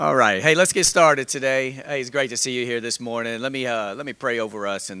All right. Hey, let's get started today. Hey, it's great to see you here this morning. Let me pray over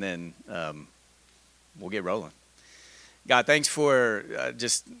us, and then we'll get rolling. God, thanks for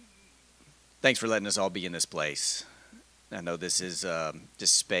letting us all be in this place. I know this is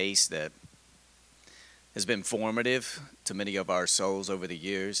just space that has been formative to many of our souls over the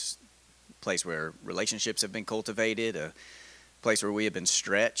years. A place where relationships have been cultivated, a place where we have been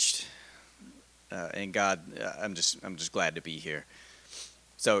stretched. And God, I'm just glad to be here.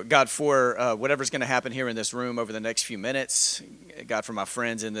 So, God, for whatever's going to happen here in this room over the next few minutes, God, for my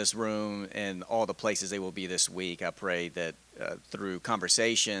friends in this room and all the places they will be this week, I pray that through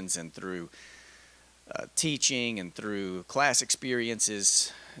conversations and through teaching and through class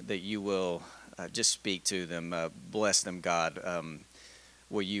experiences, that you will just speak to them, bless them, God.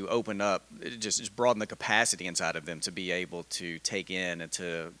 Will you open up, just broaden the capacity inside of them to be able to take in and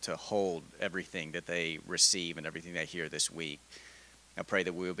to hold everything that they receive and everything they hear this week. I pray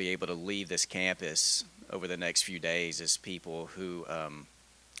that we'll be able to leave this campus over the next few days as people who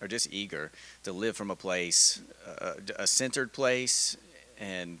are just eager to live from a place, a centered place,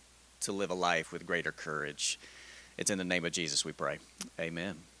 and to live a life with greater courage. It's in the name of Jesus we pray.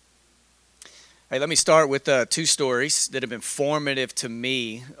 Amen. Hey, let me start with two stories that have been formative to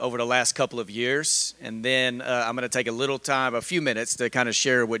me over the last couple of years. And then I'm going to take a few minutes to kind of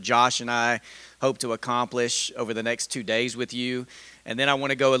share what Josh and I hope to accomplish over the next 2 days with you. And then I want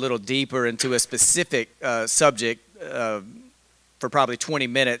to go a little deeper into a specific subject for probably 20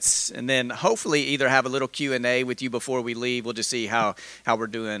 minutes, and then hopefully either have a little Q&A with you before we leave. We'll just see how we're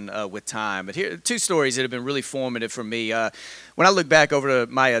doing with time. But here are two stories that have been really formative for me. When I look back over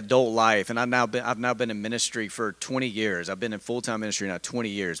my adult life, and I've now been in ministry for 20 years. I've been in full-time ministry now 20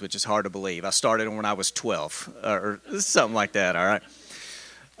 years, which is hard to believe. I started when I was 12 or something like that, all right?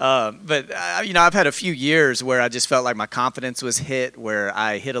 But I've had a few years where I just felt like my confidence was hit, where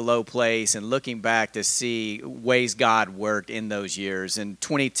I hit a low place, and looking back to see ways God worked in those years. In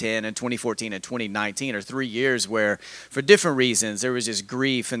 2010 and 2014 and 2019 are 3 years where, for different reasons, there was just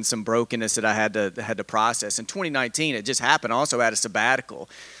grief and some brokenness that I had to process. In 2019, it just happened. I also had a sabbatical.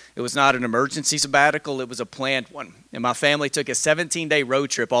 It was not an emergency sabbatical. It was a planned one. And my family took a 17-day road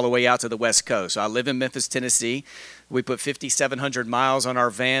trip all the way out to the West Coast. So I live in Memphis, Tennessee. We put 5,700 miles on our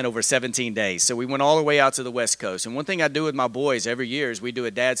van over 17 days. So we went all the way out to the West Coast. And one thing I do with my boys every year is we do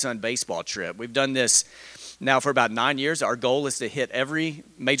a dad-son baseball trip. We've done this now for about 9 years. Our goal is to hit every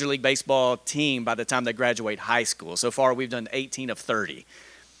Major League Baseball team by the time they graduate high school. So far, we've done 18 of 30.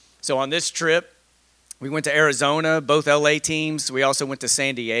 So on this trip, we went to Arizona, both LA teams. We also went to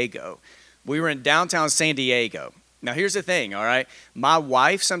San Diego. We were in downtown San Diego. Now, here's the thing, all right? My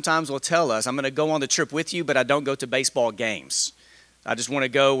wife sometimes will tell us, I'm going to go on the trip with you, but I don't go to baseball games. I just want to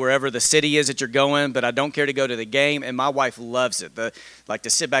go wherever the city is that you're going, but I don't care to go to the game. And my wife loves it. Like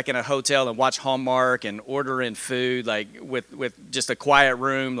to sit back in a hotel and watch Hallmark and order in food, like with just a quiet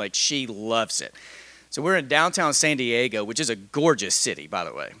room. Like, she loves it. So we're in downtown San Diego, which is a gorgeous city, by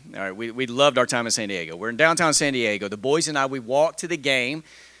the way. All right, we loved our time in San Diego. We're in downtown San Diego. The boys and I, we walked to the game,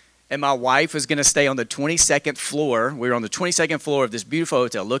 and my wife was going to stay on the 22nd floor. We were on the 22nd floor of this beautiful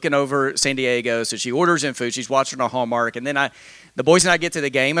hotel looking over San Diego. So she orders in food. She's watching on Hallmark. And then the boys and I get to the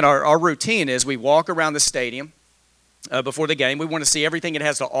game, and our routine is we walk around the stadium before the game. We want to see everything it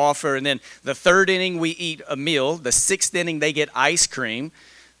has to offer. And then the third inning, we eat a meal. The sixth inning, they get ice cream.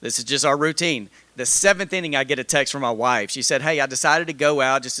 This is just our routine. The seventh inning, I get a text from my wife. She said, hey, I decided to go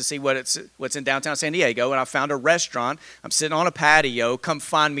out just to see what's in downtown San Diego, and I found a restaurant. I'm sitting on a patio. Come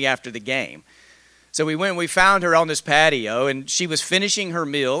find me after the game. So we went and we found her on this patio, and she was finishing her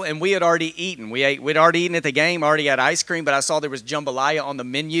meal, and we had already eaten. We'd already eaten at the game, already had ice cream, but I saw there was jambalaya on the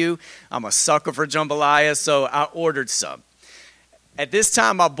menu. I'm a sucker for jambalaya, so I ordered some. At this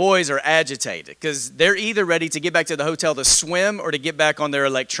time, my boys are agitated because they're either ready to get back to the hotel to swim or to get back on their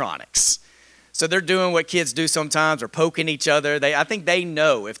electronics. So they're doing what kids do sometimes, or poking each other. I think they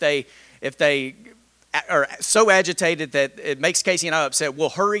know if they are so agitated that it makes Casey and I upset, we'll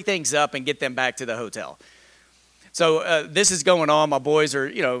hurry things up and get them back to the hotel. So this is going on. My boys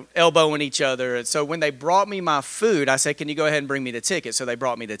are, elbowing each other. And so when they brought me my food, I said, can you go ahead and bring me the ticket? So they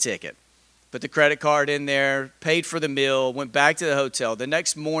brought me the ticket. Put the credit card in there, paid for the meal, went back to the hotel. The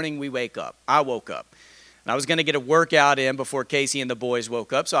next morning we wake up. I woke up. And I was going to get a workout in before Casey and the boys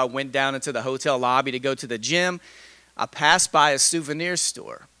woke up. So I went down into the hotel lobby to go to the gym. I passed by a souvenir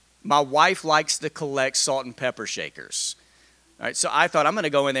store. My wife likes to collect salt and pepper shakers. All right, so I thought I'm going to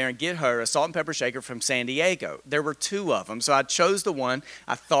go in there and get her a salt and pepper shaker from San Diego. There were 2 of them. So I chose the one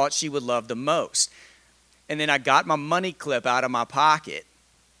I thought she would love the most. And then I got my money clip out of my pocket.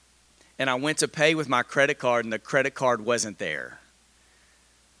 And I went to pay with my credit card, and the credit card wasn't there.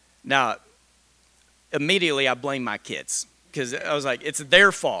 Now, immediately I blamed my kids because I was like, it's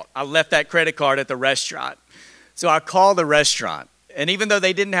their fault. I left that credit card at the restaurant. So I called the restaurant. And even though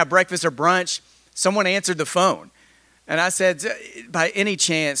they didn't have breakfast or brunch, someone answered the phone. And I said, by any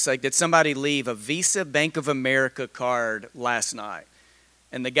chance, like, did somebody leave a Visa Bank of America card last night?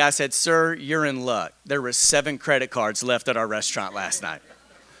 And the guy said, sir, you're in luck. There were 7 credit cards left at our restaurant last night.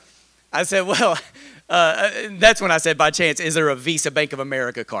 I said, well, that's when I said, by chance, is there a Visa Bank of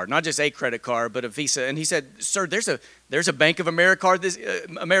America card? Not just a credit card, but a Visa. And he said, sir, there's a Bank of America card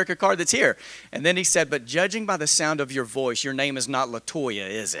that's here. And then he said, but judging by the sound of your voice, your name is not LaToya,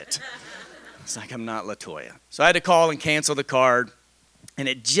 is it? It's like, I'm not LaToya. So I had to call and cancel the card. And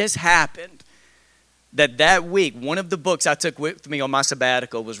it just happened that week, one of the books I took with me on my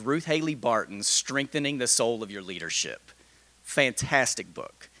sabbatical was Ruth Haley Barton's Strengthening the Soul of Your Leadership. Fantastic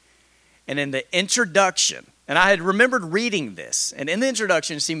book. And in the introduction, and I had remembered reading this, and in the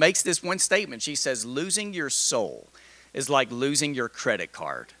introduction, she makes this one statement. She says, losing your soul is like losing your credit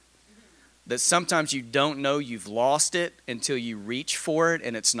card. That sometimes you don't know you've lost it until you reach for it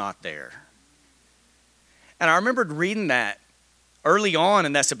and it's not there. And I remembered reading that early on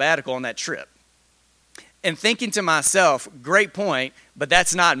in that sabbatical on that trip. And thinking to myself, great point, but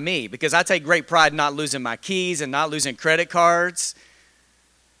that's not me, because I take great pride in not losing my keys and not losing credit cards.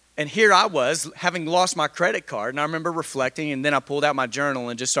 And here I was, having lost my credit card, and I remember reflecting, and then I pulled out my journal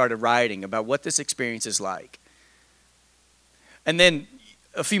and just started writing about what this experience is like. And then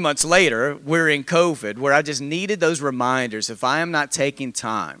a few months later, we're in COVID, where I just needed those reminders. If I am not taking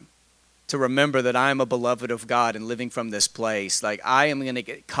time to remember that I am a beloved of God and living from this place, like, I am going to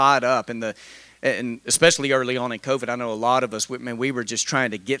get caught up in and especially early on in COVID, I know a lot of us, we were just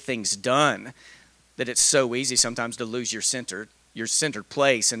trying to get things done, that it's so easy sometimes to lose your centered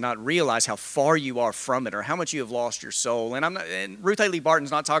place and not realize how far you are from it or how much you have lost your soul. And Ruth Haley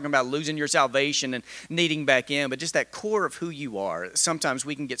Barton's not talking about losing your salvation and needing back in, but just that core of who you are. Sometimes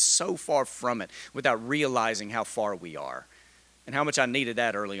we can get so far from it without realizing how far we are, and how much I needed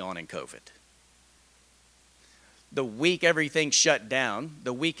that early on in COVID. The week everything shut down,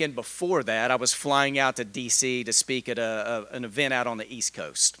 the weekend before that, I was flying out to D.C. to speak at an event out on the East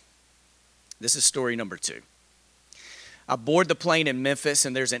Coast. This is story number 2. I board the plane in Memphis,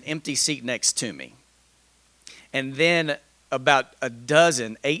 and there's an empty seat next to me. And then about a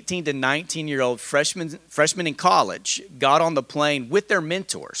dozen 18 to 19-year-old freshmen in college got on the plane with their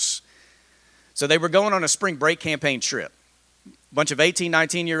mentors. So they were going on a spring break campaign trip. Bunch of 18,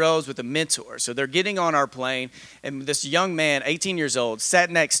 19-year-olds with a mentor. So they're getting on our plane, and this young man, 18 years old, sat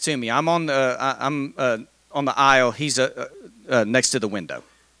next to me. I'm on the aisle. He's next to the window.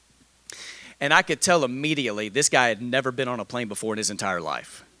 And I could tell immediately this guy had never been on a plane before in his entire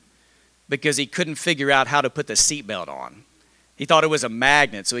life, because he couldn't figure out how to put the seatbelt on. He thought it was a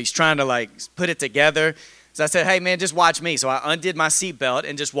magnet, so he's trying to put it together. So I said, hey, man, just watch me. So I undid my seatbelt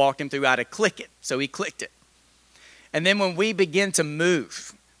and just walked him through how to click it. So he clicked it. And then when we begin to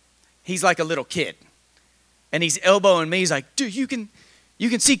move, he's like a little kid. And he's elbowing me. He's like, dude, you can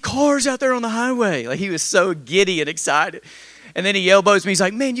see cars out there on the highway. Like, he was so giddy and excited. And then he elbows me. He's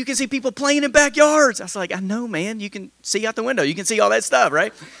like, man, you can see people playing in backyards. I was like, I know, man. You can see out the window. You can see all that stuff,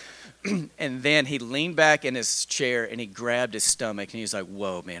 right? And then he leaned back in his chair and he grabbed his stomach. And he's like,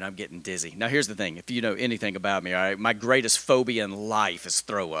 whoa, man, I'm getting dizzy. Now, here's the thing. If you know anything about me, all right, my greatest phobia in life is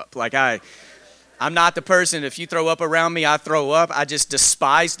throw up. Like, I'm not the person, if you throw up around me, I throw up. I just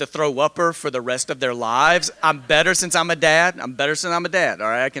despise the throw-upper for the rest of their lives. I'm better since I'm a dad. All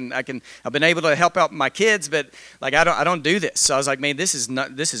right, I've been able to help out my kids, but I don't do this. So I was like, man, this is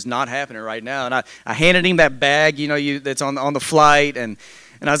not happening right now. And I handed him that bag, that's on the flight, and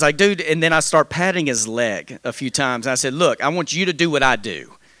I was like, dude, and then I start patting his leg a few times. And I said, look, I want you to do what I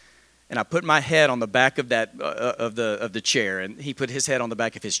do. And I put my head on the back of that of the chair, and he put his head on the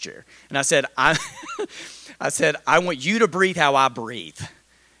back of his chair. And I said, I want you to breathe how I breathe.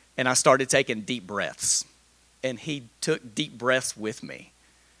 And I started taking deep breaths. And he took deep breaths with me.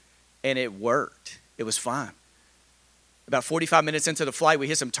 And it worked. It was fine. About 45 minutes into the flight, we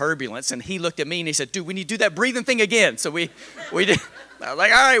hit some turbulence, and he looked at me and he said, dude, we need to do that breathing thing again. So we did. I was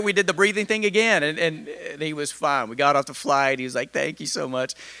like, all right, we did the breathing thing again. And he was fine. We got off the flight. He was like, thank you so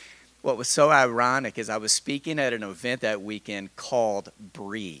much. What was so ironic is I was speaking at an event that weekend called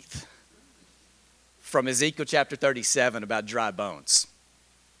Breathe, from Ezekiel chapter 37 about dry bones.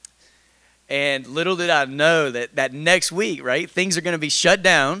 And little did I know that next week, right, things are going to be shut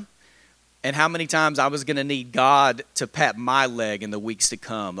down, and how many times I was going to need God to pat my leg in the weeks to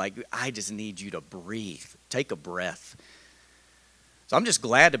come. Like, I just need you to breathe. Take a breath. So I'm just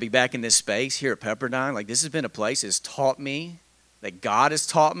glad to be back in this space here at Pepperdine. Like, this has been a place that's taught me that God has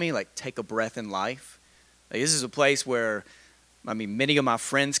taught me, like take a breath in life. Like, this is a place where, many of my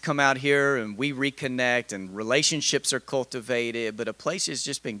friends come out here and we reconnect and relationships are cultivated, but a place that's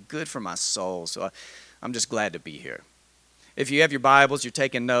just been good for my soul. So I'm just glad to be here. If you have your Bibles, you're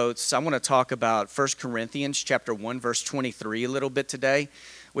taking notes, I want to talk about 1 Corinthians chapter 1, verse 23 a little bit today,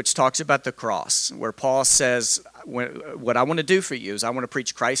 which talks about the cross, where Paul says, what I want to do for you is I want to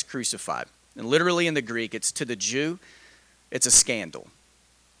preach Christ crucified. And literally in the Greek, it's to the Jew, it's a scandal.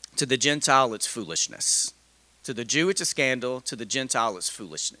 To the Gentile, it's foolishness. To the Jew, it's a scandal. To the Gentile, it's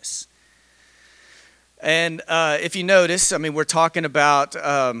foolishness. And if you notice, we're talking about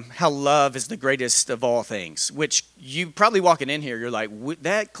how love is the greatest of all things, which you probably walking in here, you're like,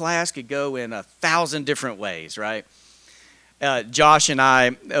 that class could go in 1,000 different ways, right? Josh and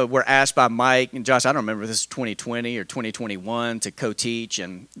I were asked by Mike, and Josh, I don't remember if this is 2020 or 2021, to co-teach.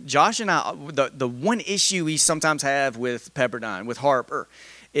 And Josh and I, the one issue we sometimes have with Pepperdine, with Harper,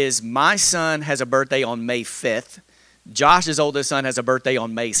 is my son has a birthday on May 5th. Josh's oldest son has a birthday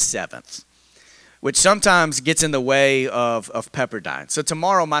on May 7th, which sometimes gets in the way of Pepperdine. So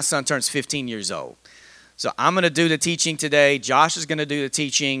tomorrow my son turns 15 years old. So I'm going to do the teaching today. Josh is going to do the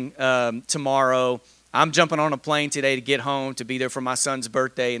teaching tomorrow. I'm jumping on a plane today to get home to be there for my son's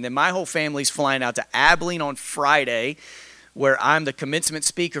birthday. And then my whole family's flying out to Abilene on Friday, where I'm the commencement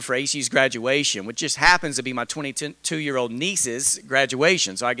speaker for ACU's graduation, which just happens to be my 22-year-old niece's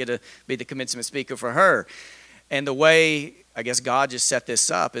graduation. So I get to be the commencement speaker for her. And the way, I guess, God just set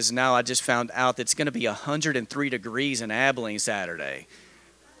this up is now I just found out that it's going to be 103 degrees in Abilene Saturday.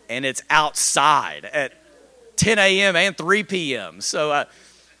 And it's outside at 10 a.m. and 3 p.m. So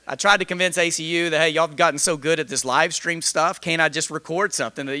I tried to convince ACU that, hey, y'all have gotten so good at this live stream stuff, can't I just record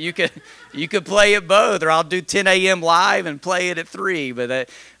something that you could play it both, or I'll do 10 a.m. live and play it at 3, but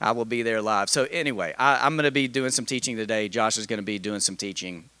I will be there live. So anyway, I'm going to be doing some teaching today. Josh is going to be doing some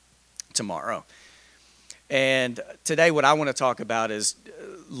teaching tomorrow. And today what I want to talk about is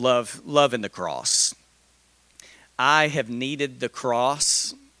love and the cross. I have needed the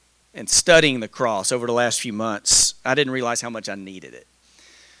cross, and studying the cross over the last few months, I didn't realize how much I needed it.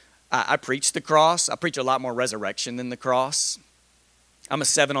 I preach the cross. I preach a lot more resurrection than the cross. I'm a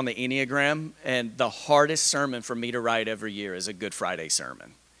 7 on the Enneagram, and the hardest sermon for me to write every year is a Good Friday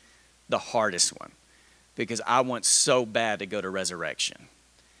sermon. The hardest one, because I want so bad to go to resurrection.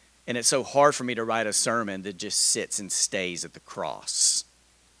 And it's so hard for me to write a sermon that just sits and stays at the cross.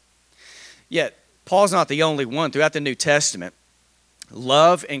 Yet, Paul's not the only one. Throughout the New Testament,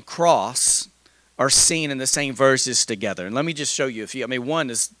 love and cross are seen in the same verses together. And let me just show you a few. One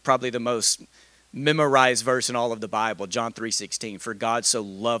is probably the most memorized verse in all of the Bible, John 3:16. For God so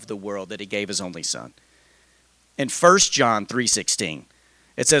loved the world that he gave his only son. In 1 John 3:16,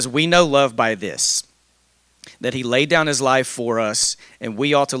 it says, we know love by this, that he laid down his life for us, and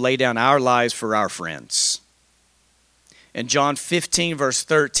we ought to lay down our lives for our friends. In John 15, verse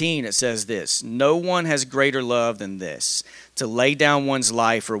 13, it says this, no one has greater love than this, to lay down one's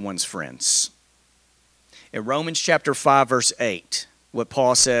life for one's friends. In Romans chapter 5, verse 8, what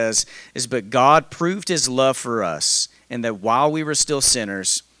Paul says is, but God proved his love for us, and that while we were still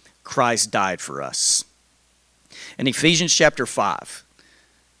sinners, Christ died for us. In Ephesians chapter 5,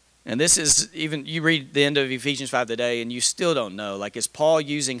 and this is even, you read the end of Ephesians 5 today, and you still don't know. Like, is Paul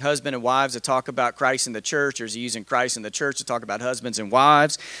using husband and wives to talk about Christ in the church, or is he using Christ in the church to talk about husbands and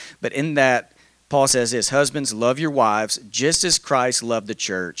wives? But in that, Paul says this, husbands, love your wives, just as Christ loved the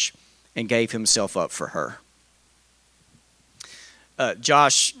church and gave himself up for her.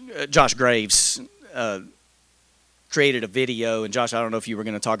 Josh Graves created a video, and Josh, I don't know if you were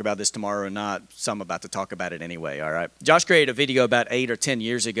going to talk about this tomorrow or not, so I'm about to talk about it anyway, all right? Josh created a video about 8 or 10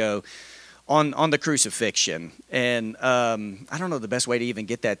 years ago on the crucifixion, and I don't know the best way to even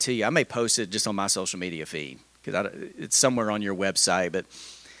get that to you. I may post it just on my social media feed, because it's somewhere on your website, but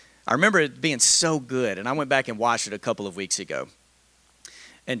I remember it being so good, and I went back and watched it a couple of weeks ago.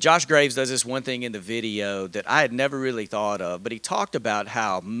 And Josh Graves does this one thing in the video that I had never really thought of, but he talked about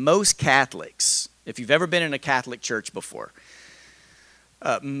how most Catholics, if you've ever been in a Catholic church before,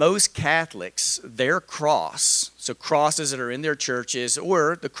 most Catholics, their cross, so crosses that are in their churches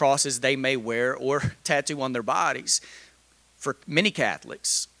or the crosses they may wear or tattoo on their bodies, for many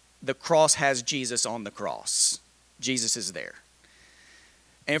Catholics, the cross has Jesus on the cross. Jesus is there.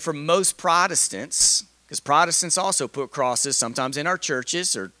 And for most Protestants, because Protestants also put crosses sometimes in our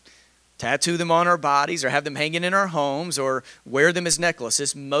churches or tattoo them on our bodies or have them hanging in our homes or wear them as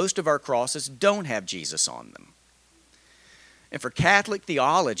necklaces, most of our crosses don't have Jesus on them. And for Catholic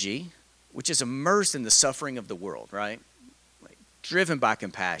theology, which is immersed in the suffering of the world, right? Like, driven by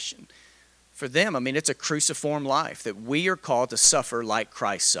compassion, For them, I mean, it's a cruciform life that we are called to suffer like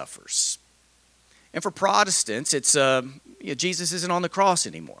Christ suffers. And for Protestants, it's Jesus isn't on the cross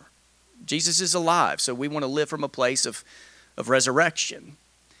anymore. Jesus is alive, so we want to live from a place of resurrection.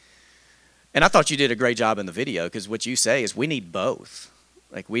 And I thought you did a great job in the video, because what you say is we need both.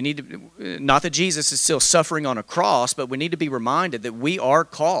 Like, we need to, not that Jesus is still suffering on a cross, but we need to be reminded that we are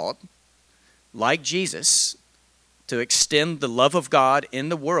called, like Jesus, to extend the love of God in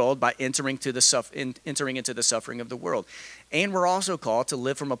the world by entering into the suffering of the world. And we're also called to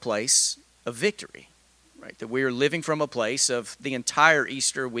live from a place of victory, right? That we are living from a place of the entire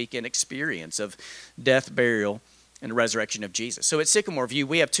Easter weekend experience of death, burial, and resurrection of Jesus. So at Sycamore View,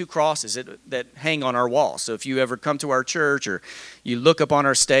 we have two crosses that hang on our wall. So if you ever come to our church or you look up on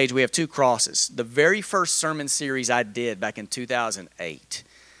our stage, we have two crosses. The very first sermon series I did back in 2008,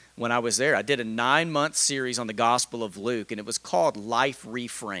 when I was there, I did a 9-month series on the Gospel of Luke, and it was called Life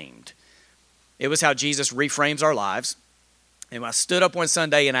Reframed. It was how Jesus reframes our lives. And I stood up one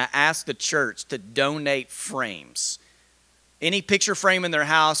Sunday and I asked the church to donate frames. Any picture frame in their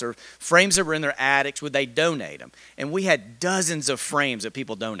house or frames that were in their attics, would they donate them? And we had dozens of frames that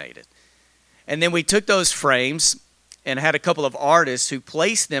people donated. And then we took those frames and had a couple of artists who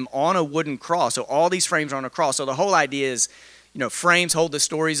placed them on a wooden cross. So all these frames are on a cross. So the whole idea is, frames hold the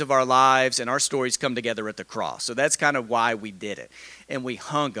stories of our lives, and our stories come together at the cross. So that's kind of why we did it. And we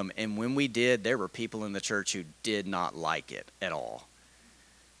hung them. And when we did, there were people in the church who did not like it at all.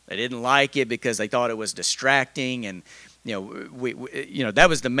 They didn't like it because they thought it was distracting, and that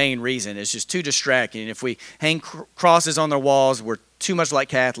was the main reason. It's just too distracting. If we hang crosses on their walls, we're too much like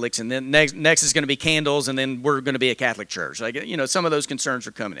Catholics, and then next is going to be candles, and then we're going to be a Catholic church. Some of those concerns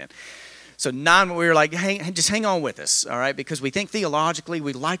are coming in. So we were like, just hang on with us, all right? Because we think theologically,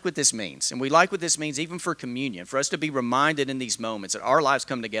 we like what this means. And we like what this means even for communion, for us to be reminded in these moments that our lives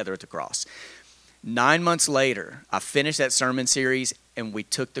come together at the cross. 9 months later, I finished that sermon series, and we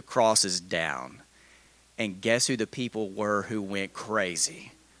took the crosses down. And guess who the people were who went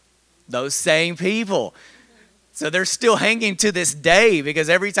crazy? Those same people. So they're still hanging to this day, because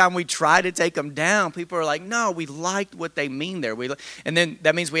every time we try to take them down, people are like, no, we liked what they mean there. And then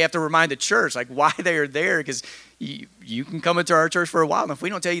that means we have to remind the church, like, why they are there, because you can come into our church for a while, and if we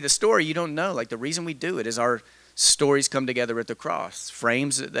don't tell you the story, you don't know. Like, the reason we do it is our stories come together at the cross.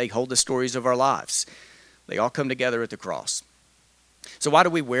 Frames, they hold the stories of our lives. They all come together at the cross. So why do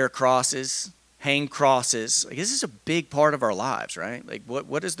we wear crosses? Hang crosses? Like, this is a big part of our lives, right? Like,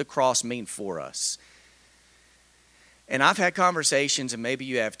 what does the cross mean for us? And I've had conversations, and maybe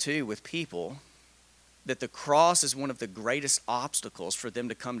you have too, with people that the cross is one of the greatest obstacles for them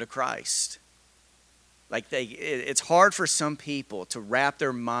to come to Christ. Like, it's hard for some people to wrap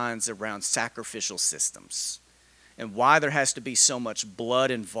their minds around sacrificial systems and why there has to be so much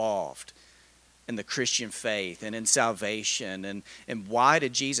blood involved in the Christian faith and in salvation, and why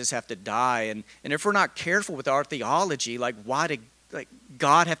did Jesus have to die? And if we're not careful with our theology, like, why did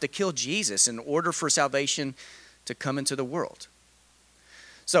God have to kill Jesus in order for salvation to come into the world?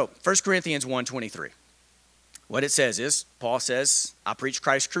 So 1 Corinthians 1:23, what it says is, Paul says, I preach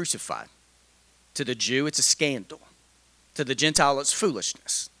Christ crucified. To the Jew, it's a scandal. To the Gentile, it's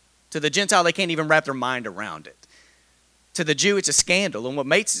foolishness. To the Gentile, they can't even wrap their mind around it. To the Jew, it's a scandal. And what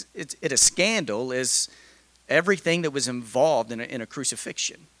makes it a scandal is everything that was involved in a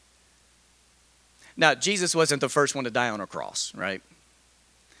crucifixion. Now, Jesus wasn't the first one to die on a cross, right?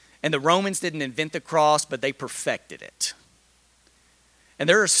 And the Romans didn't invent the cross, but they perfected it. And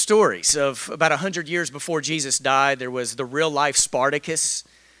there are stories of about 100 years before Jesus died, there was the real-life Spartacus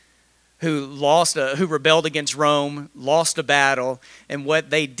who rebelled against Rome, lost a battle, and what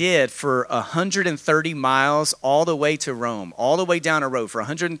they did for 130 miles all the way to Rome, all the way down a road for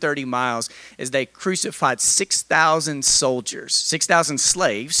 130 miles, is they crucified 6,000 soldiers, 6,000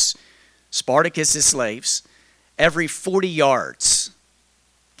 slaves, Spartacus' slaves, every 40 yards.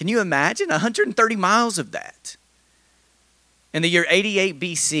 Can you imagine 130 miles of that? In the year 88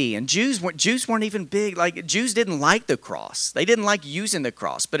 BC, and Jews weren't even big. Like, Jews didn't like the cross. They didn't like using the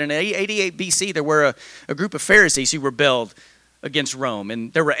cross. But in 88 BC, there were a group of Pharisees who rebelled against Rome,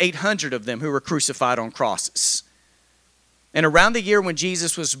 and there were 800 of them who were crucified on crosses. And around the year when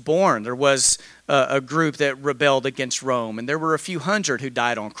Jesus was born, there was a group that rebelled against Rome, and there were a few hundred who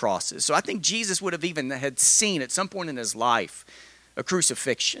died on crosses. So I think Jesus would have even had seen at some point in his life a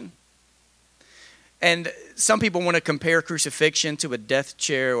crucifixion. And some people want to compare crucifixion to a death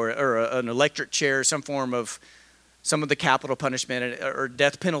chair or an electric chair, some of the capital punishment or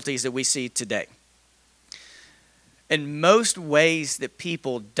death penalties that we see today. In most ways that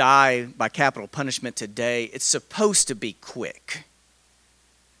people die by capital punishment today, it's supposed to be quick.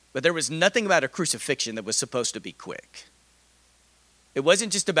 But there was nothing about a crucifixion that was supposed to be quick. It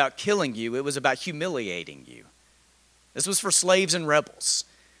wasn't just about killing you, it was about humiliating you. This was for slaves and rebels.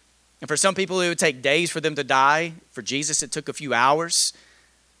 And for some people, it would take days for them to die. For Jesus, it took a few hours.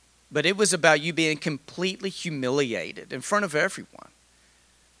 But it was about you being completely humiliated in front of everyone.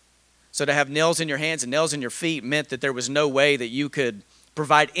 So to have nails in your hands and nails in your feet meant that there was no way that you could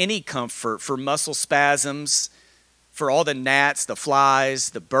provide any comfort for muscle spasms, for all the gnats, the flies,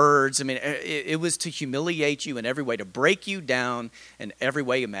 the birds. I mean, it was to humiliate you in every way, to break you down in every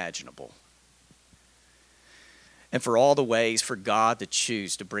way imaginable. And for all the ways for God to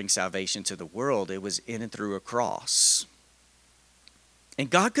choose to bring salvation to the world, it was in and through a cross. And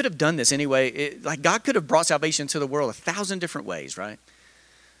God could have done this anyway. God could have brought salvation to the world 1,000 different ways, right?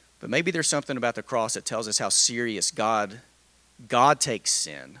 But maybe there's something about the cross that tells us how serious God takes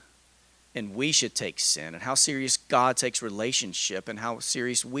sin, and we should take sin, and how serious God takes relationship, and how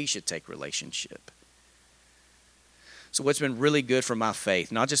serious we should take relationship. So what's been really good for my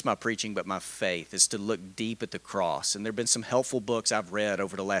faith, not just my preaching, but my faith, is to look deep at the cross. And there have been some helpful books I've read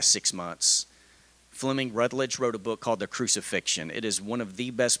over the last 6 months. Fleming Rutledge wrote a book called The Crucifixion. It is one of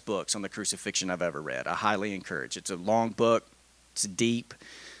the best books on the crucifixion I've ever read. I highly encourage. It's a long book. It's deep.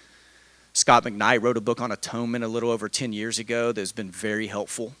 Scott McKnight wrote a book on atonement a little over 10 years ago that has been very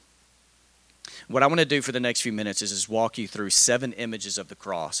helpful. What I want to do for the next few minutes is just walk you through 7 images of the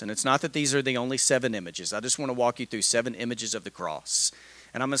cross. And it's not that these are the only 7 images. I just want to walk you through 7 images of the cross.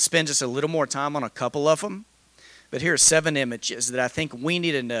 And I'm going to spend just a little more time on a couple of them. But here are 7 images that I think we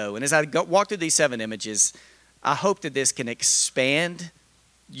need to know. And as I walk through these 7 images, I hope that this can expand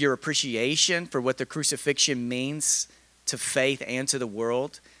your appreciation for what the crucifixion means to faith and to the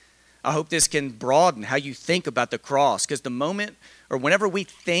world. I hope this can broaden how you think about the cross. Because the moment, or whenever we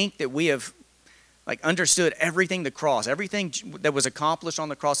think that we have understood everything the cross, everything that was accomplished on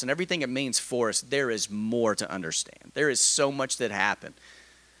the cross, and everything it means for us, there is more to understand. There is so much that happened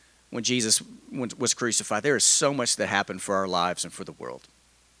when Jesus was crucified. There is so much that happened for our lives and for the world.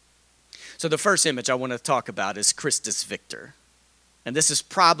 So the first image I want to talk about is Christus Victor. And this has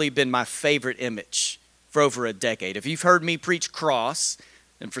probably been my favorite image for over a decade. If you've heard me preach cross,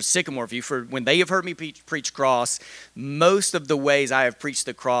 and for Sycamore View, when they have heard me preach cross, most of the ways I have preached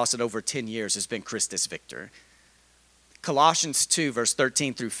the cross in over 10 years has been Christus Victor. Colossians 2, verse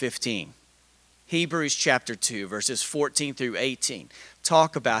 13 through 15. Hebrews chapter 2, verses 14 through 18.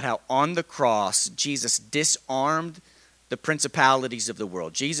 Talk about how on the cross, Jesus disarmed the principalities of the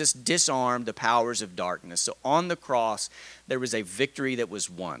world. Jesus disarmed the powers of darkness. So on the cross, there was a victory that was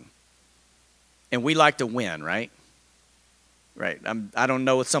won. And we like to win, right? Right. I don't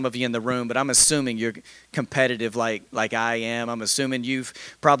know with some of you in the room, but I'm assuming you're competitive like I am. I'm assuming you've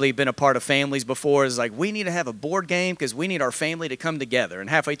probably been a part of families before. It's like, we need to have a board game because we need our family to come together. And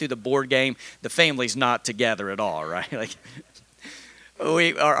halfway through the board game, the family's not together at all, right?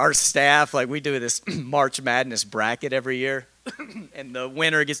 Our staff, we do this March Madness bracket every year. And the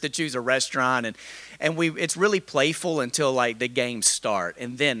winner gets to choose a restaurant. And it's really playful until the games start.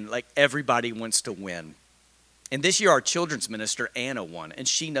 And then everybody wants to win. And this year, our children's minister, Anna, won, and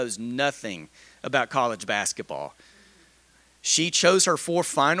she knows nothing about college basketball. She chose her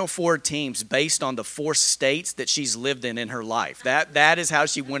Final Four teams based on the 4 states that she's lived in her life. That is how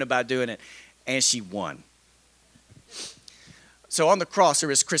she went about doing it, and she won. So on the cross, there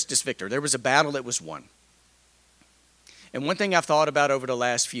was Christus Victor. There was a battle that was won. And one thing I've thought about over the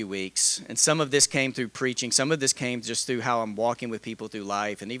last few weeks, and some of this came through preaching, some of this came just through how I'm walking with people through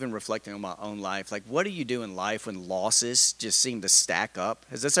life and even reflecting on my own life. What do you do in life when losses just seem to stack up?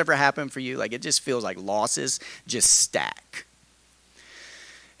 Has this ever happened for you? It just feels like losses just stack.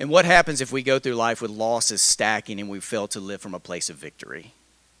 And what happens if we go through life with losses stacking and we fail to live from a place of victory?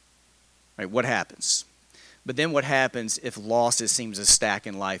 Right? What happens? But then what happens if losses seem to stack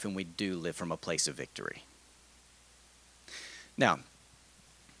in life and we do live from a place of victory? Now,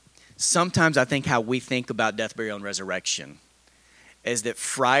 sometimes I think how we think about death, burial, and resurrection is that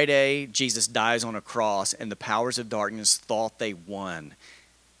Friday, Jesus dies on a cross, and the powers of darkness thought they won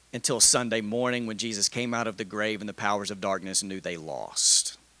until Sunday morning when Jesus came out of the grave and the powers of darkness knew they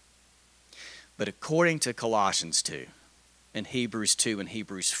lost. But according to Colossians 2, and Hebrews 2 and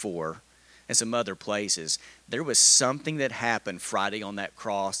Hebrews 4, and some other places, there was something that happened Friday on that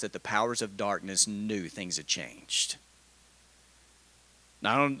cross that the powers of darkness knew things had changed.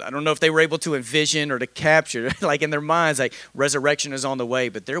 Now, I don't know if they were able to envision or to capture, in their minds, resurrection is on the way.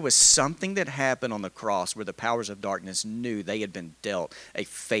 But there was something that happened on the cross where the powers of darkness knew they had been dealt a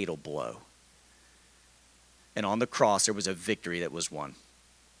fatal blow. And on the cross, there was a victory that was won.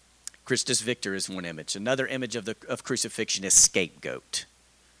 Christus Victor is one image. Another image of crucifixion is scapegoat.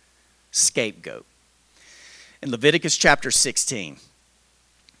 scapegoat. In Leviticus chapter 16,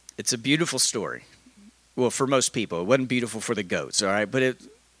 it's a beautiful story. Well, for most people, it wasn't beautiful for the goats, all right? But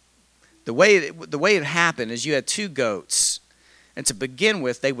the way it happened is you had two goats, and to begin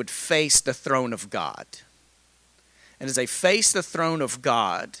with, they would face the throne of God. And as they faced the throne of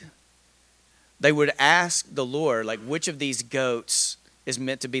God, they would ask the Lord, like, which of these goats is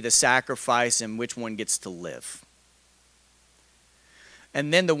meant to be the sacrifice and which one gets to live.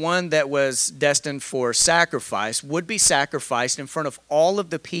 And then the one that was destined for sacrifice would be sacrificed in front of all of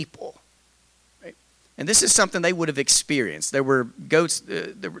the people. Right? And this is something they would have experienced. There were goats,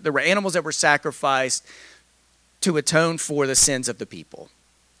 there were animals that were sacrificed to atone for the sins of the people.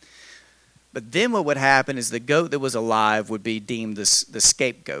 But then what would happen is the goat that was alive would be deemed the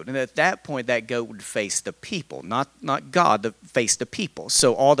scapegoat. And at that point, that goat would face the people, not God, face the people.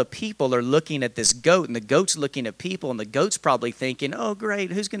 So all the people are looking at this goat, and the goat's looking at people, and the goat's probably thinking, oh,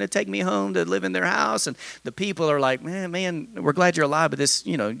 great, who's going to take me home to live in their house? And the people are like, man, we're glad you're alive, but this,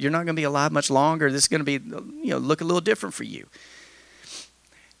 you're not going to be alive much longer. This is going to be, look a little different for you.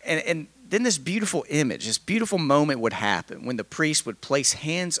 And then this beautiful image, this beautiful moment would happen when the priest would place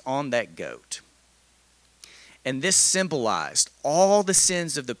hands on that goat. And this symbolized all the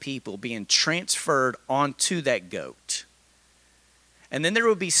sins of the people being transferred onto that goat. And then there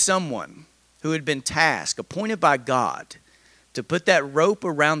would be someone who had been tasked, appointed by God, to put that rope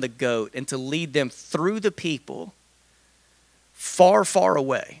around the goat and to lead them through the people far, far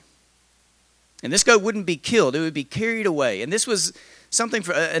away. And this goat wouldn't be killed, it would be carried away. And this was something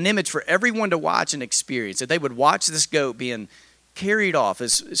for an image for everyone to watch and experience, that they would watch this goat being carried off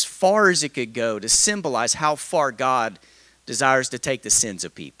as far as it could go to symbolize how far God desires to take the sins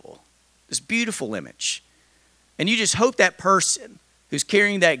of people. This beautiful image. And you just hope that person who's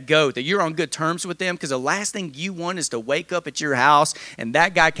carrying that goat, that you're on good terms with them, because the last thing you want is to wake up at your house and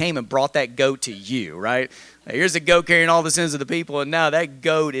that guy came and brought that goat to you, right? Here's a goat carrying all the sins of the people, and now that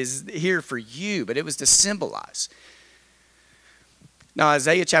goat is here for you. But it was to symbolize. Now,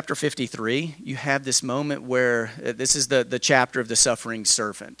 Isaiah chapter 53, you have this moment where this is the chapter of the suffering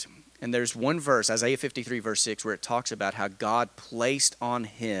servant. And there's one verse, Isaiah 53, verse 6, where it talks about how God placed on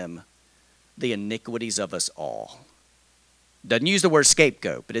him the iniquities of us all. Doesn't use the word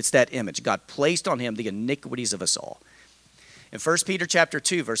scapegoat, but it's that image. God placed on him the iniquities of us all. In 1 Peter chapter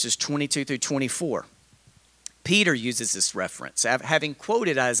 2, verses 22 through 24, Peter uses this reference, having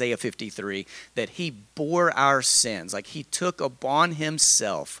quoted Isaiah 53, that he bore our sins, like he took upon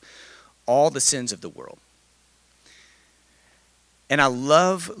himself all the sins of the world. And I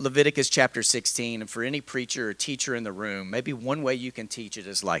love Leviticus chapter 16, and for any preacher or teacher in the room, maybe one way you can teach it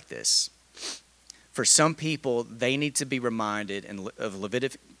is like this. For some people, they need to be reminded of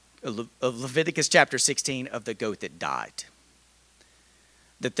Leviticus chapter 16 of the goat that died.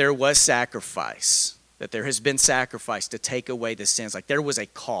 That there was sacrifice. That there has been sacrifice to take away the sins. Like there was a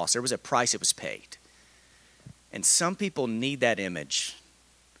cost, there was a price that was paid. And some people need that image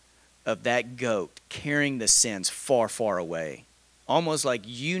of that goat carrying the sins far, far away. Almost like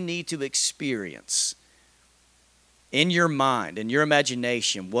you need to experience in your mind, in your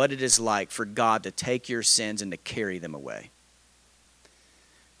imagination, what it is like for God to take your sins and to carry them away.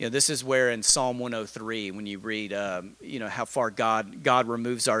 This is where in Psalm 103, when you read, how far God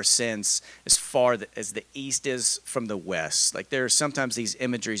removes our sins as far as the east is from the west. Like there are sometimes these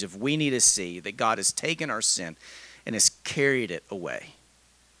imageries of we need to see that God has taken our sin and has carried it away.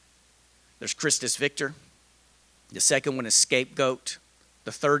 There's Christus Victor. The second one is scapegoat.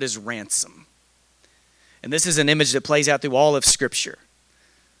 The third is ransom. And this is an image that plays out through all of Scripture.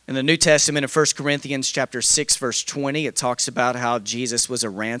 In the New Testament, in 1 Corinthians chapter 6, verse 20, it talks about how Jesus was a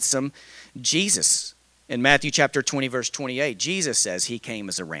ransom. Jesus, in Matthew chapter 20, verse 28, Jesus says he came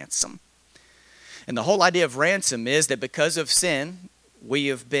as a ransom. And the whole idea of ransom is that because of sin,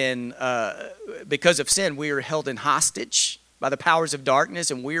 we are held in hostage by the powers of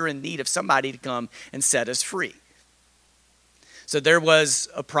darkness, and we are in need of somebody to come and set us free. So there was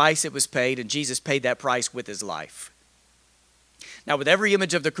a price that was paid, and Jesus paid that price with his life. Now, with every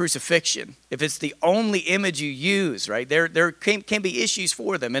image of the crucifixion, if it's the only image you use, right, there can be issues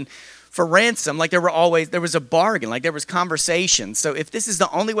for them. And for ransom, like there was a bargain, like there was conversation. So if this is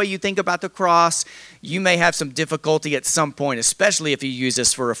the only way you think about the cross, you may have some difficulty at some point, especially if you use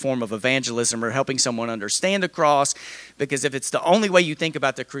this for a form of evangelism or helping someone understand the cross. Because if it's the only way you think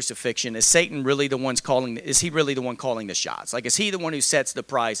about the crucifixion, is Satan really the one calling the shots? Like, is he the one who sets the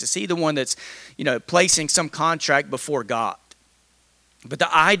price? Is he the one that's, placing some contract before God? But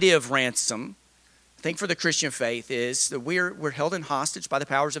the idea of ransom, I think for the Christian faith, is that we're held in hostage by the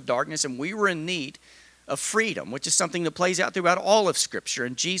powers of darkness, and we were in need of freedom, which is something that plays out throughout all of Scripture.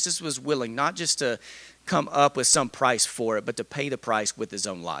 And Jesus was willing not just to come up with some price for it, but to pay the price with his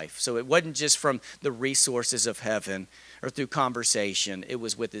own life. So it wasn't just from the resources of heaven or through conversation, it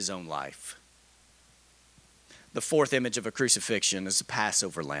was with his own life. The fourth image of a crucifixion is the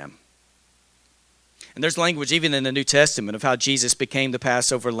Passover lamb. And there's language even in the New Testament of how Jesus became the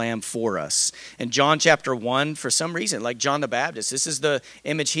Passover lamb for us. In John chapter 1, for some reason, like John the Baptist, this is the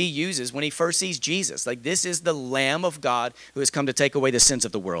image he uses when he first sees Jesus. Like, this is the Lamb of God who has come to take away the sins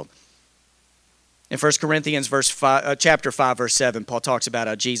of the world. In 1 Corinthians chapter 5, verse 7, Paul talks about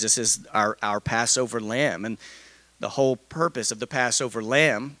how Jesus is our Passover lamb. And the whole purpose of the Passover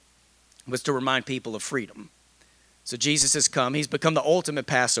lamb was to remind people of freedom. So Jesus has come. He's become the ultimate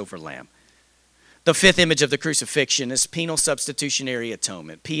Passover lamb. The fifth image of the crucifixion is penal substitutionary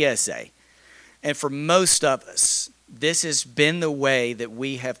atonement, PSA. And for most of us, this has been the way that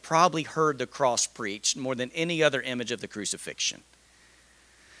we have probably heard the cross preached more than any other image of the crucifixion.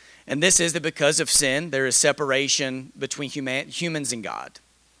 And this is that because of sin, there is separation between humans and God.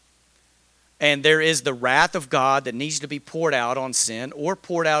 And there is the wrath of God that needs to be poured out on sin or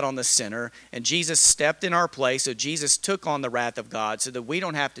poured out on the sinner. And Jesus stepped in our place, so Jesus took on the wrath of God so that we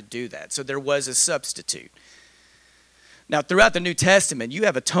don't have to do that. So there was a substitute. Now, throughout the New Testament, you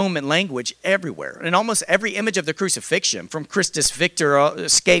have atonement language everywhere. In almost every image of the crucifixion, from Christus Victor,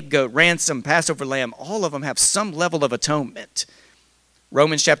 scapegoat, ransom, Passover lamb, all of them have some level of atonement.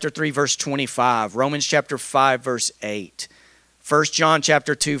 Romans chapter 3, verse 25. Romans chapter 5, verse 8. 1 John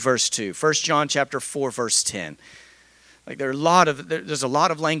chapter 2, verse 2. 1 John chapter 4, verse 10. Like there's a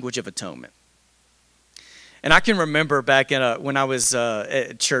lot of language of atonement. And I can remember back when I was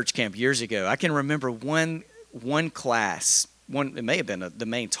at church camp years ago, I can remember one class, it may have been the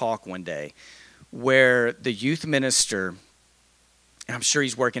main talk one day, where the youth minister, and I'm sure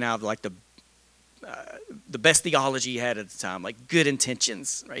he's working out like the best theology he had at the time, like good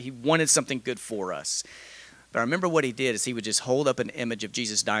intentions, right? He wanted something good for us. But I remember what he did is he would just hold up an image of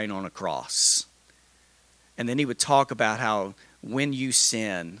Jesus dying on a cross. And then he would talk about how when you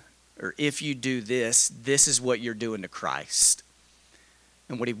sin, or if you do this, this is what you're doing to Christ.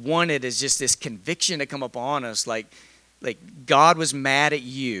 And what he wanted is just this conviction to come upon us, like God was mad at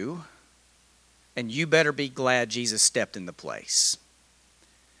you, and you better be glad Jesus stepped in the place.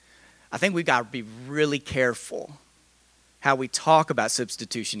 I think we've got to be really careful how we talk about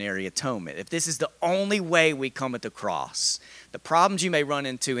substitutionary atonement. If this is the only way we come at the cross, the problems you may run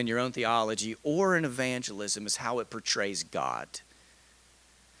into in your own theology or in evangelism is how it portrays God.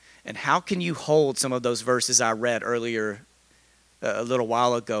 And how can you hold some of those verses I read earlier a little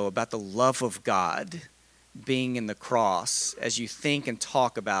while ago about the love of God being in the cross as you think and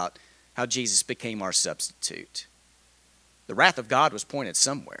talk about how Jesus became our substitute? The wrath of God was pointed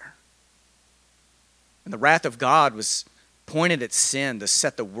somewhere. And the wrath of God was pointed at sin to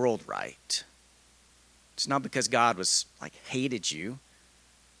set the world right. It's not because God was hated you,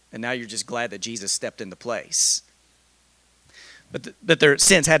 and now you're just glad that Jesus stepped into place. But their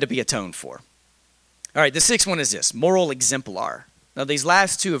sins had to be atoned for. All right, the sixth one is this, moral exemplar. Now, these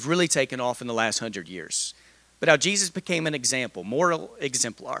last two have really taken off in the last 100 years. But how Jesus became an example, moral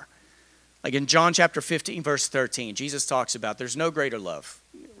exemplar. Like in John chapter 15, verse 13, Jesus talks about there's no greater love,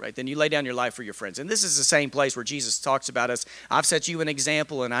 right, than you lay down your life for your friends. And this is the same place where Jesus talks about us. I've set you an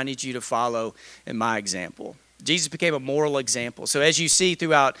example, and I need you to follow in my example. Jesus became a moral example. So as you see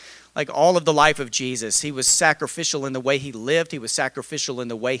throughout all of the life of Jesus, he was sacrificial in the way he lived. He was sacrificial in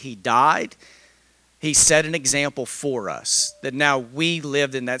the way he died. He set an example for us that now we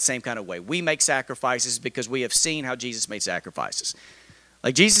lived in that same kind of way. We make sacrifices because we have seen how Jesus made sacrifices.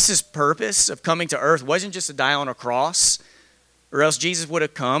 Jesus' purpose of coming to earth wasn't just to die on a cross, or else Jesus would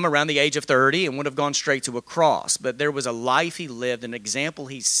have come around the age of 30 and would have gone straight to a cross. But there was a life he lived, an example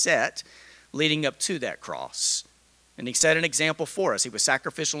he set leading up to that cross. And he set an example for us. He was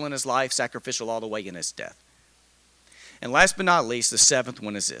sacrificial in his life, sacrificial all the way in his death. And last but not least, the seventh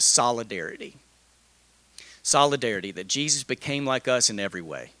one is this, solidarity. Solidarity, that Jesus became like us in every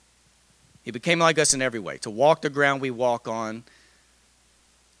way. He became like us in every way, to walk the ground we walk on,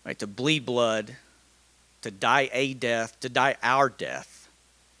 right, to bleed blood, to die a death, to die our death.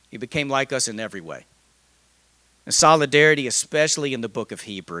 He became like us in every way. And solidarity, especially in the book of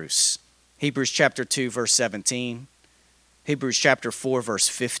Hebrews. Hebrews chapter 2, verse 17. Hebrews chapter 4, verse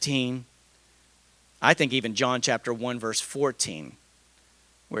 15. I think even John chapter 1, verse 14,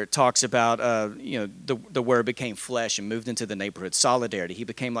 where it talks about, the Word became flesh and moved into the neighborhood. Solidarity. He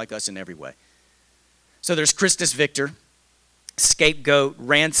became like us in every way. So there's Christus Victor, scapegoat,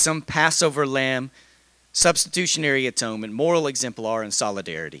 ransom, Passover lamb, substitutionary atonement, moral exemplar, and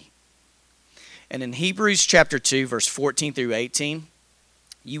solidarity. And in Hebrews chapter 2, verse 14 through 18,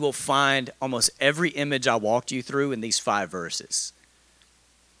 you will find almost every image I walked you through in these 5 verses.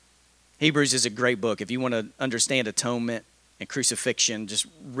 Hebrews is a great book. If you want to understand atonement and crucifixion, just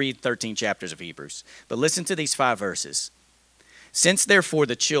read 13 chapters of Hebrews. But listen to these 5 verses. Since therefore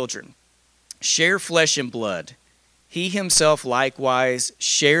the children share flesh and blood, he himself likewise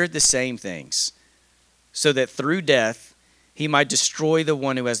shared the same things, so that through death he might destroy the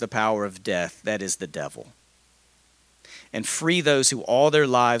one who has the power of death, that is the devil, and free those who all their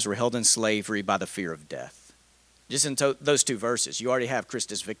lives were held in slavery by the fear of death. Just in those 2 verses, you already have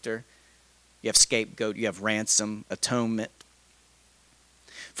Christus Victor, you have scapegoat, you have ransom, atonement.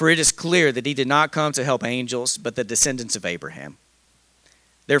 For it is clear that he did not come to help angels, but the descendants of Abraham.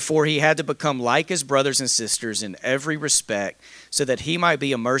 Therefore, he had to become like his brothers and sisters in every respect, so that he might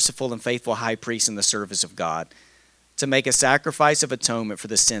be a merciful and faithful high priest in the service of God, to make a sacrifice of atonement for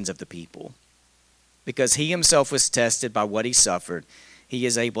the sins of the people. Because he himself was tested by what he suffered, he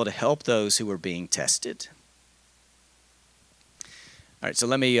is able to help those who are being tested. All right, so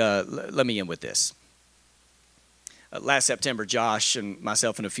let me end with this. Last September, Josh and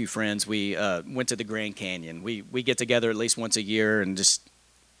myself and a few friends, we went to the Grand Canyon. We get together at least once a year and just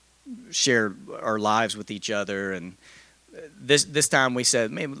share our lives with each other. And this time we said,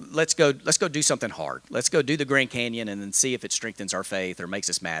 man, let's go do something hard. Let's go do the Grand Canyon and then see if it strengthens our faith or makes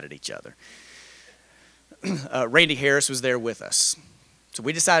us mad at each other. Randy Harris was there with us. So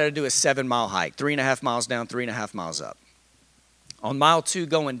we decided to do a 7-mile hike, 3.5 miles down, 3.5 miles up. On mile 2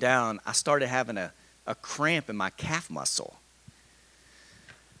 going down, I started having a cramp in my calf muscle.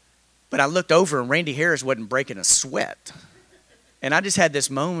 But I looked over and Randy Harris wasn't breaking a sweat. And I just had this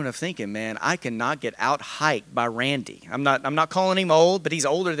moment of thinking, man, I cannot get out-hiked by Randy. I'm not calling him old, but he's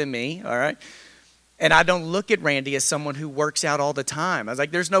older than me, all right? And I don't look at Randy as someone who works out all the time. I was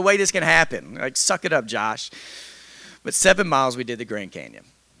like, there's no way this can happen. Like, suck it up, Josh. But 7 miles we did the Grand Canyon.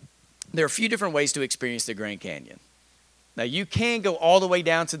 There are a few different ways to experience the Grand Canyon. Now, you can go all the way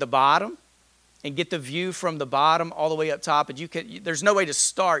down to the bottom and get the view from the bottom all the way up top. And there's no way to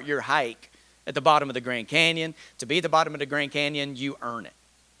start your hike at the bottom of the Grand Canyon. To be at the bottom of the Grand Canyon, you earn it,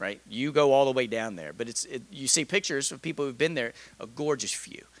 right? You go all the way down there. But you see pictures of people who've been there, a gorgeous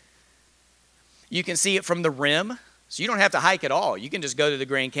view. You can see it from the rim, so you don't have to hike at all. You can just go to the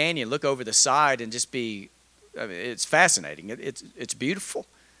Grand Canyon, look over the side, and just it's fascinating. It's beautiful.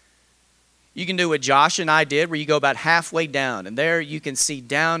 You can do what Josh and I did, where you go about halfway down, and there you can see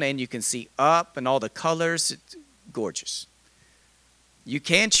down and you can see up and all the colors. It's gorgeous. You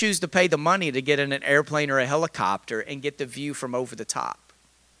can choose to pay the money to get in an airplane or a helicopter and get the view from over the top.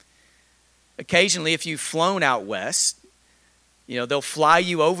 Occasionally, if you've flown out west, they'll fly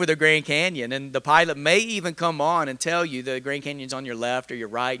you over the Grand Canyon, and the pilot may even come on and tell you the Grand Canyon's on your left or your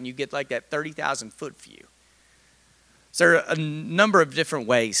right, and you get like that 30,000-foot view. So there are a number of different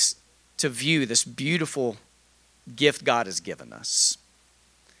ways to view this beautiful gift God has given us.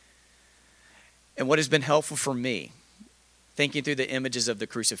 And what has been helpful for me, thinking through the images of the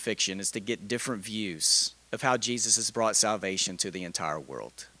crucifixion, is to get different views of how Jesus has brought salvation to the entire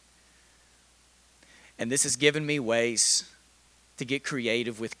world. And this has given me ways to get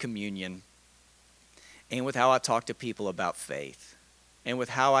creative with communion and with how I talk to people about faith and with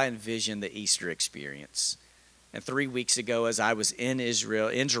how I envision the Easter experience. And 3 weeks ago, as I was in Israel,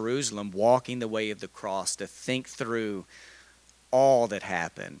 in Jerusalem, walking the way of the cross to think through all that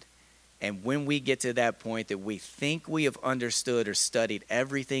happened. And when we get to that point that we think we have understood or studied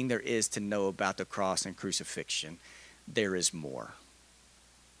everything there is to know about the cross and crucifixion, there is more.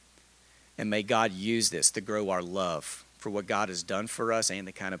 And may God use this to grow our love for what God has done for us and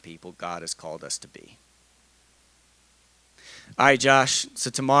the kind of people God has called us to be. All right, Josh, so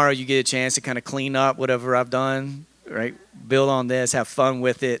tomorrow you get a chance to kind of clean up whatever I've done, right? Build on this, have fun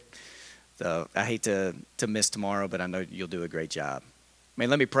with it. So I hate to miss tomorrow, but I know you'll do a great job.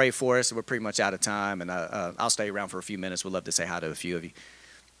 Let me pray for us. We're pretty much out of time, and I'll stay around for a few minutes. We'd love to say hi to a few of you.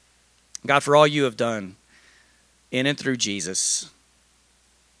 God, for all you have done in and through Jesus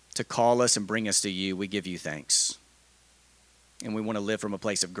to call us and bring us to you, we give you thanks. And we want to live from a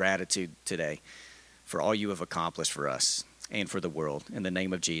place of gratitude today for all you have accomplished for us and for the world. In the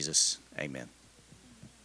name of Jesus, amen.